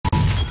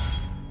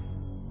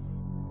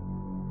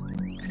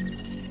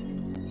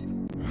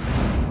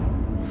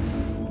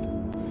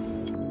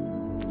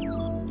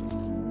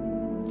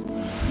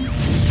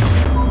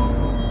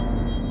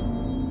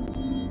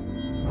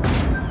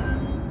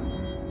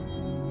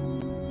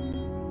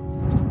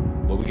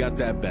Well, we got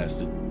that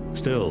bastard.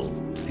 Still,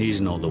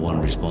 he's not the one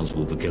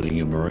responsible for killing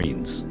your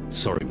Marines.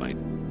 Sorry, mate.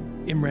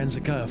 Imran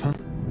Zakayev,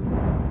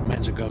 huh?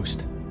 Man's a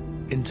ghost.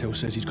 Intel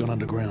says he's gone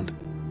underground.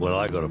 Well,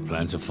 I got a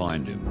plan to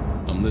find him.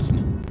 I'm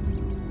listening.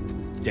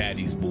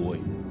 Daddy's boy.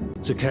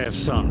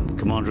 Zakayev's son,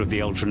 commander of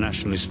the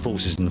ultra-nationalist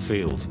forces in the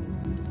field.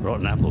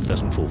 Rotten apple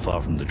doesn't fall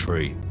far from the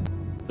tree.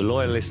 The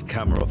loyalist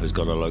Kamarov has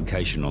got a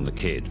location on the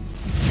kid.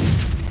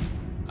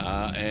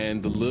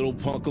 And the little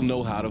punk'll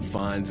know how to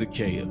find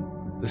Zakayev.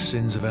 The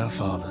sins of our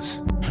fathers.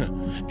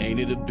 Ain't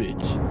it a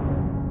bitch?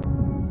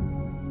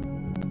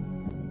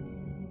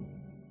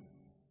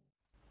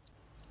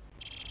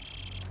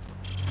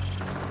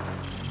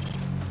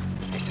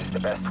 This is the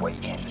best way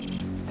in.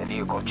 The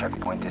vehicle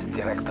checkpoint is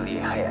directly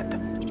ahead.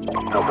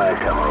 Not bad,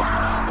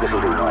 Kamarov. This'll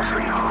do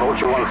nicely.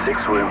 Vulture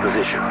 1-6, we're in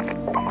position.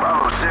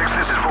 Bravo 6,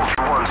 this is Vulture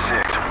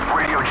 1-6.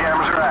 Radio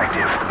jammers are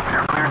active.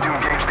 They're clear to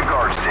engage the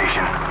guard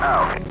station.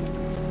 Out.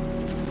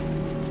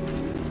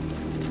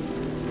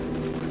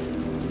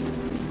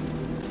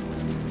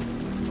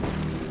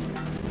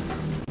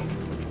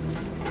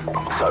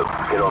 So,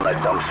 get on that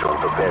dumpster and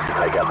prepare to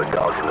take out the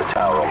guards in the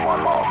tower on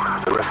my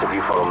mark. The rest of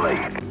you follow me.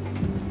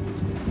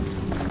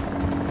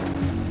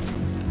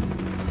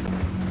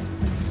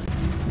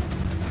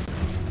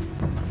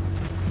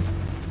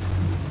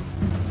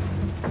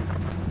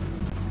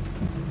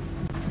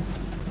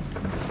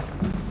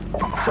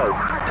 So,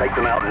 take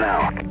them out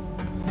now.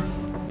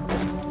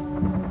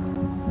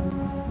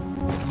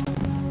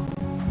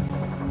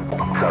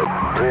 So,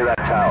 clear that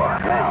tower,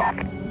 now.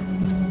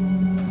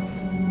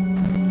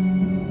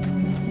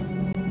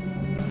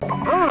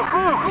 Move,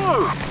 move,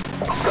 move!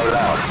 Go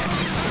loud.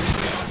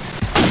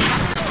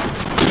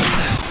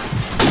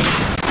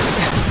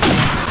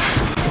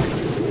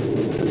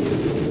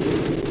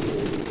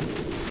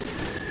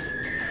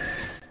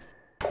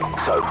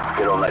 So,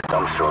 get on that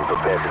dumpster and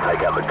prepare to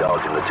take out the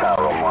guards in the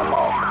tower on my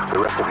mark. The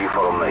rest of you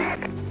follow me.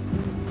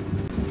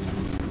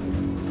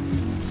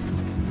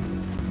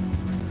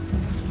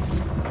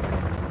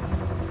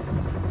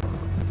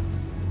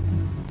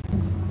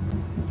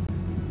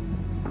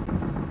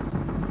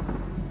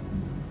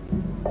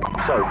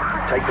 So,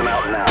 take them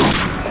out now.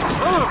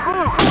 Move,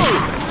 move,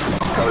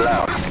 move! Go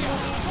loud.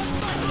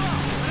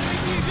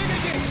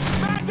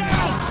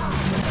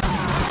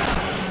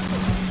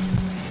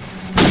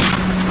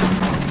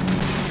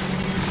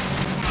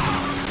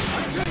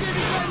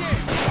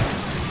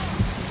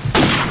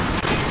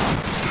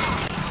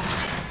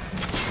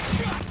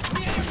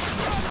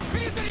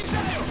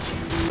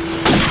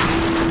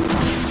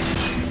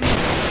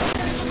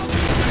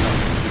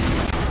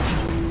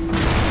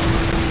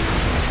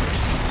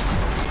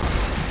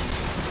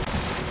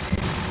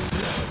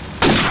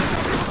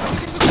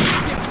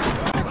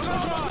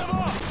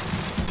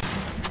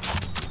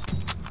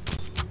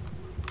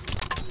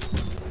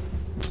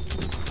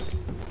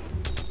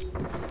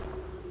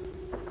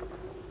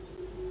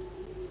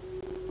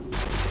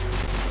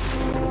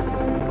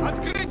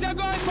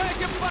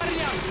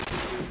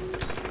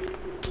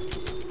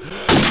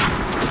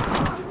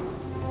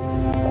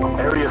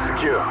 Area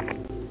secure.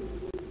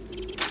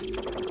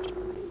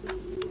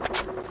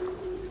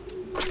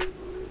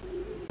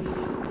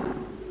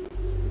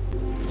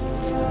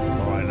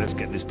 Alright, let's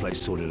get this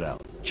place sorted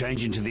out.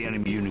 Change into the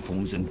enemy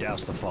uniforms and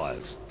douse the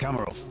fires.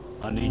 Kamarov,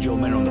 I need your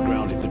men on the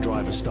ground if the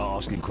drivers start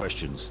asking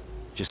questions.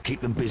 Just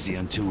keep them busy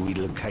until we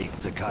locate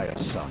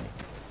Zakayev's son.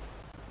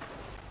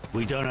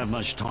 We don't have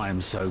much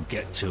time, so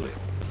get to it.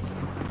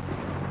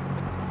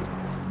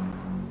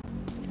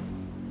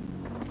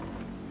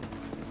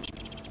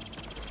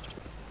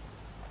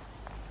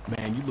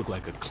 Man, you look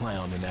like a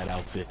clown in that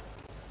outfit.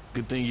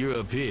 Good thing you're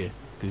up here,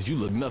 because you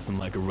look nothing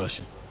like a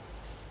Russian.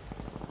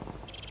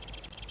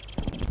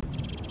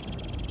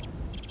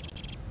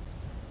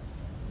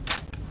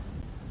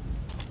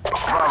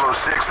 Bravo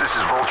 6, this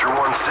is Vulture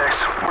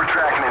 1-6. We're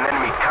tracking an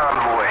enemy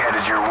convoy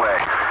headed your way.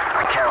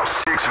 I count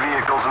 6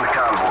 vehicles in the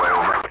convoy,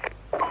 over.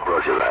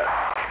 Roger that.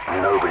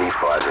 Nobody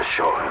fires a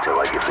shot until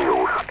I give the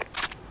order.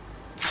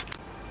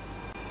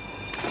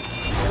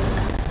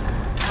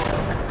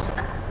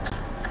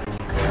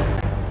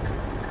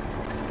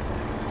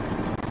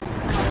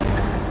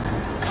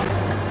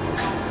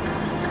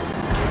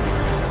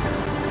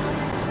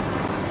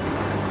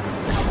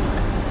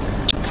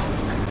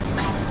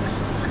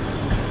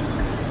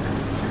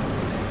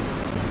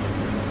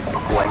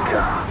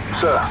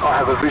 Sir, I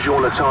have a visual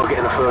on the target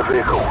in the third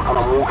vehicle, and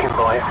I'm walking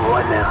by it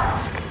right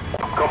now.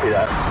 Copy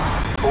that.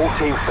 All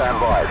teams stand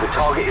by. The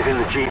target is in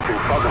the Jeep in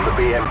front of the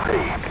BMP.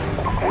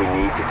 We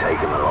need to take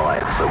him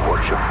alive, so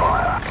watch your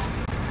fire.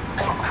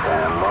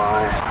 Stand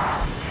by.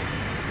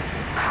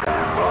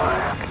 Stand by.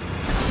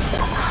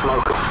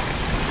 Smoke him.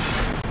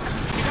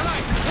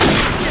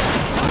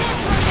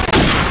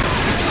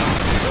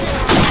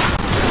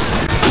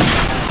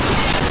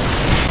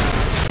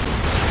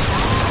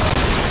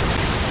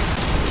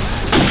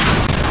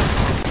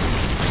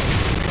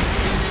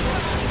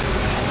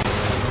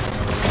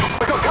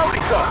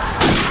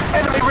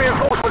 Enemy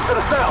reinforcements to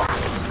the south.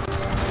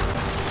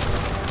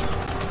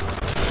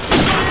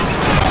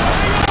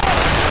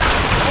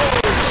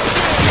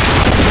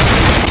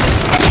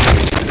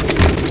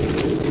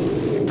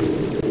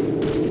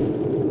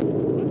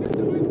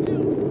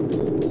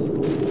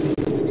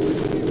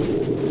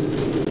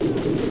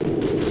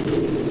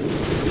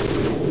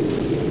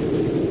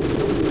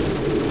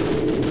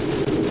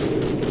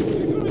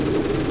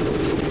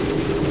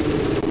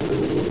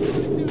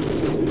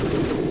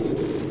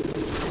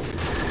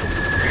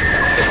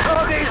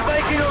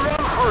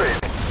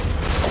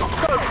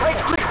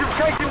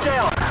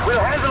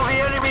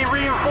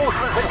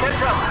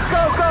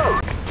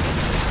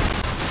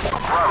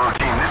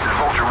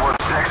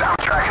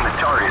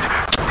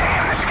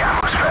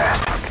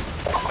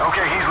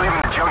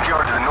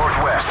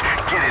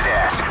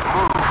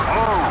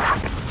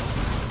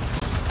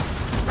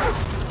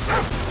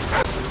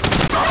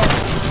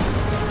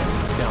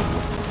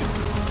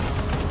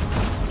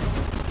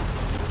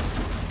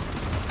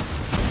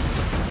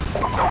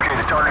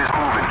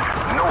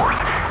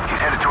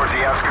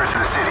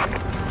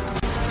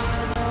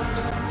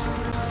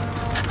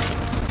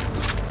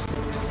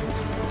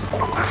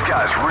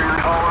 guy's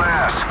really hauling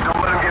ass.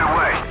 Don't let him get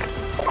away.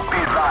 Be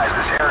advised,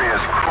 this area is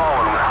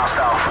crawling with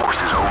hostile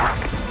forces, over.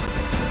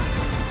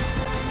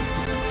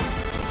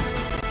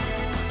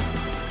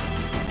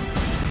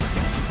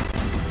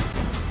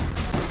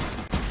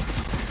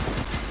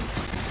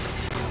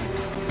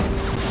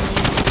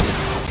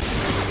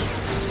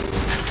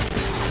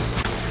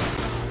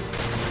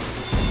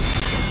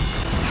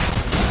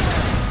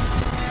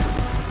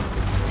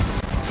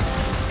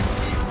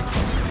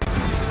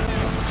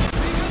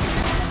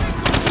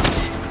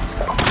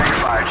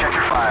 Check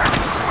your fire.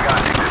 We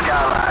gotta take this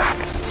guy alive.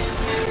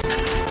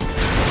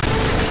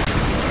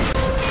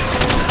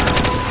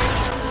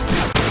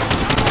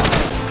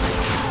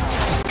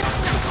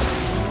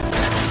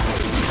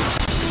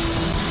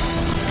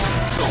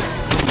 So,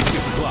 it's only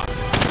 6 o'clock.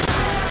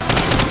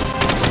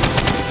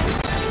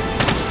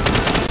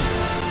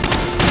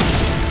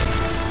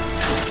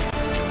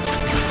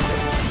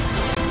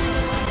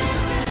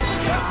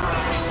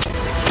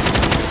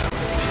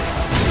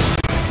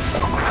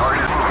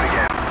 Target is moving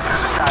again.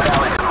 There's a side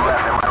alley to the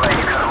left, and my leg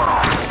cut him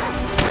off.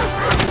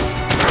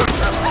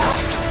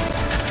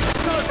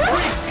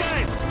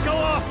 Go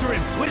after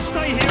him! We'll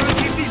stay here and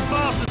keep these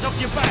bastards off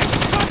your back!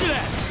 Roger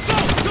that! So,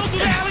 go to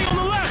the alley on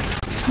the left!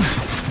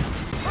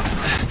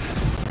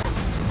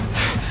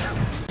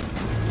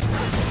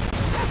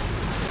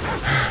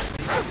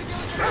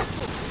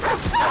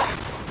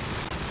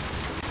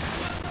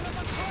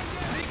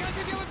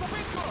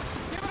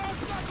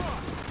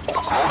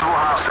 Multiple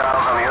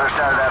hostiles on the other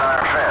side of that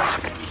iron fence.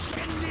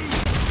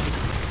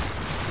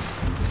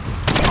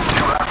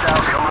 2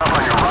 hostiles coming up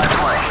on your right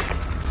flank.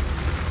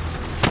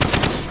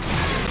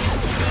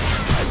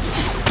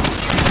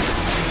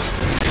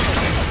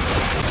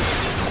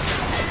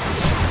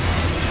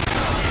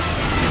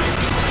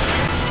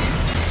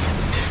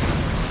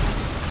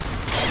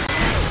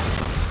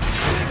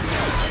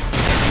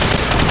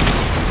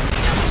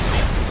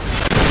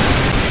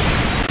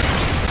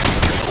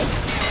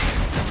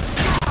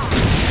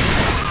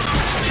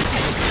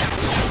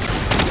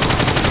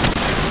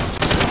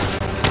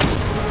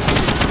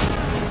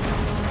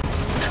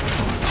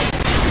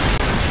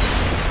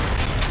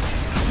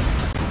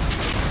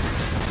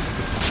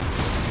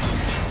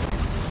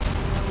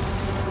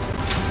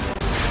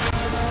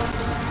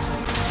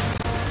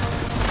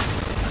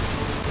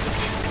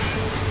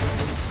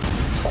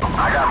 I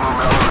got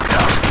movement on the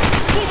rooftop.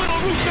 Moving on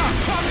rooftop!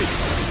 Copy!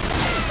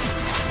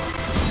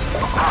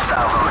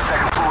 Hostiles on the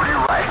second floor to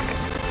your right.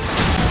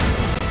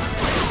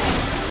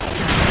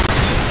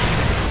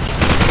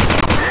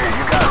 Yeah,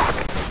 you got him.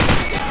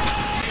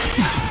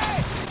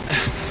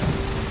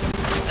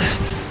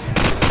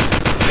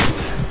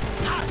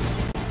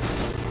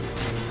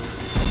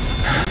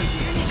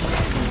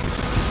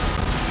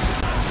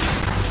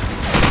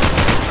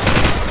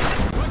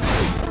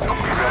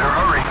 You better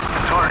hurry.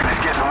 The target is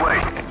getting away.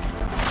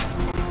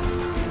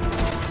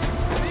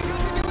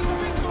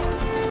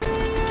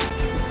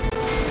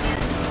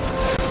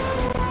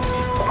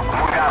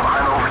 One guy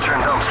behind the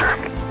overturned dumpster.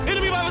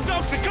 Enemy by the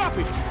dumpster!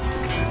 Copy!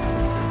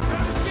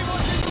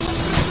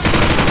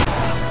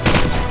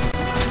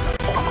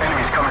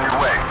 Enemies coming your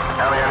way.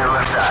 Alley on your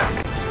left side.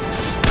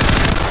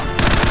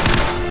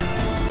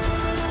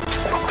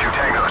 2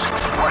 tangos.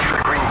 Watch for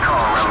the green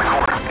car around the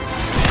corner.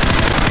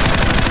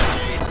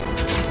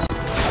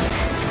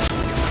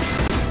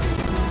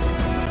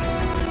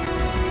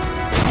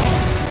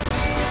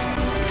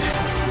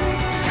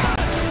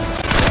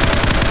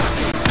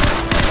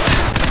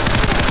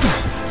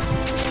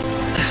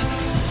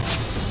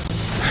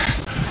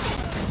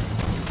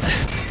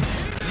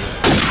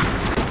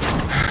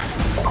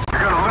 You're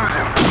gonna lose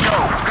him.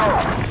 Go!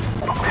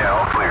 Yeah,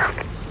 all clear.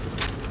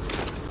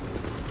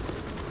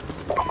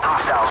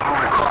 Hostiles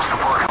moving across the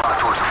parking lot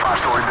towards the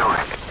 5-story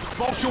building.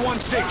 Vulture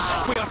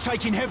 1-6, we are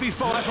taking heavy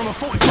fire from a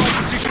fortified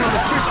position on the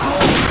 5th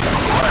floor.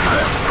 Roger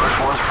that. First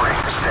one's free.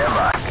 Stand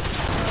by.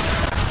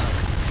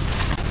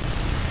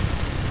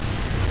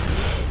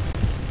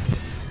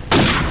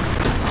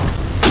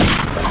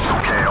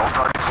 Okay, all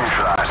targets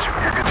neutralized.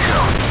 You're good to go.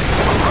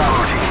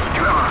 Bravo team, do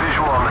you have a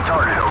visual on the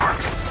target, over?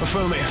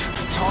 Affirmative.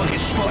 Target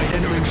spotted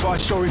entering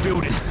 5-story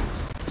building.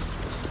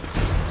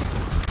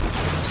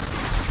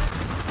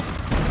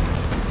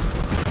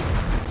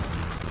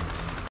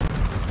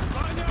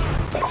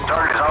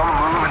 Target is on the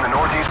move in the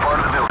northeast part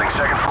of the building,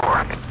 second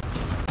floor.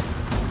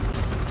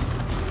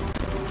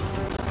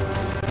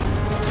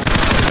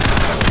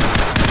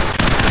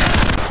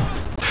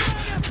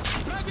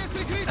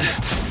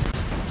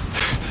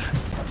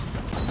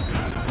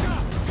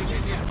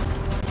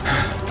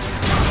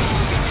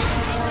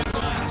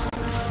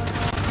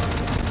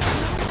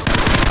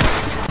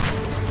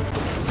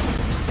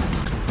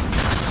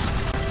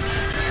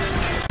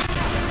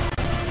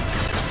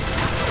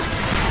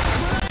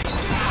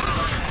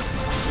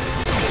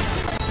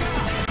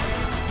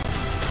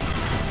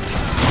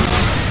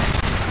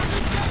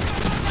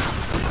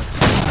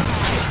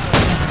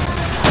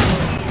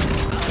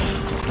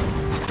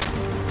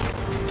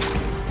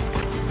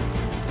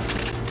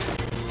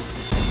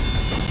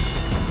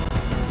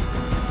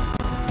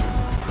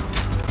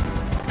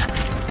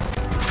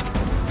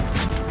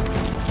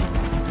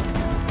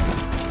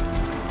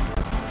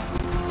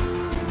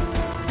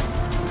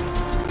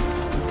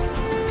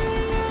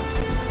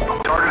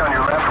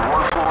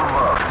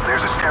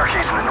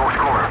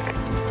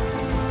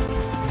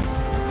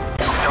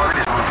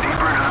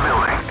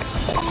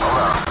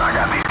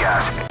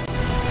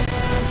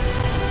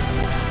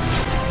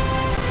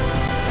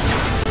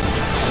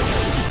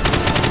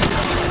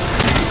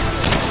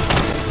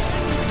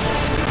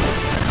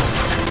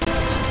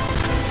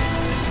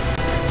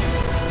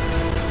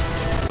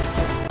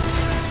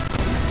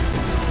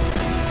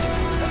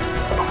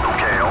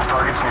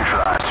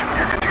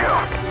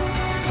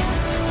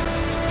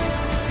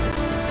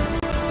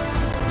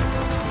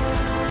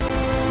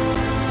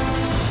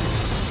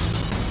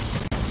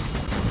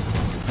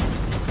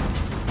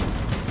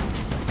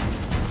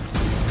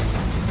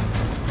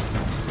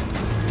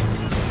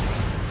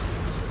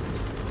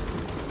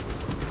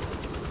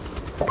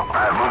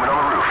 I have movement on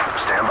the roof.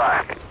 Stand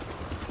by.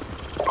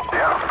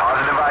 Yeah,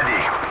 positive ID.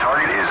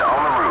 Target is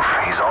on the roof.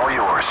 He's all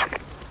yours.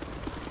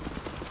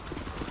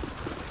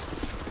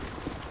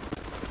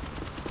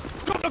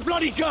 Drop the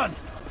bloody gun!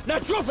 Now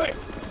drop it!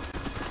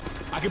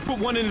 I can put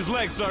one in his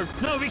leg, sir.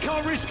 No, we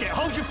can't risk it.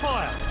 Hold your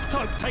fire.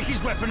 Toad, take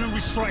his weapon and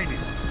restrain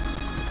him.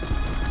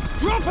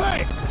 Drop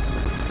it!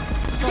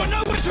 You got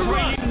nowhere to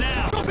run! Him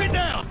now. Drop it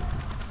now!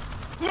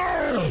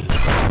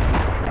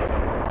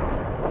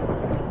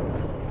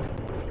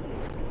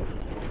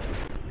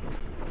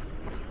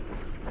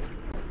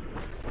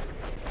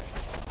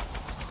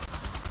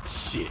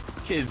 Shit,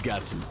 kid's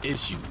got some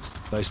issues.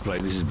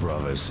 Faceplate, this is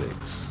Bravo 6.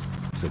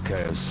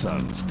 Zakayev's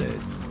son's dead.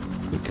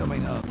 We're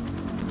coming up.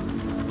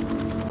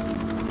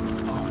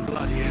 Oh,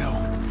 bloody hell.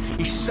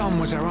 His son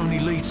was our only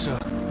lead, sir.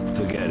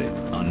 Forget it.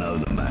 I know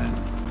the man.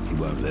 He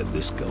won't let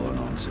this go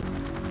unanswered.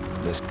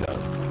 Let's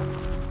go.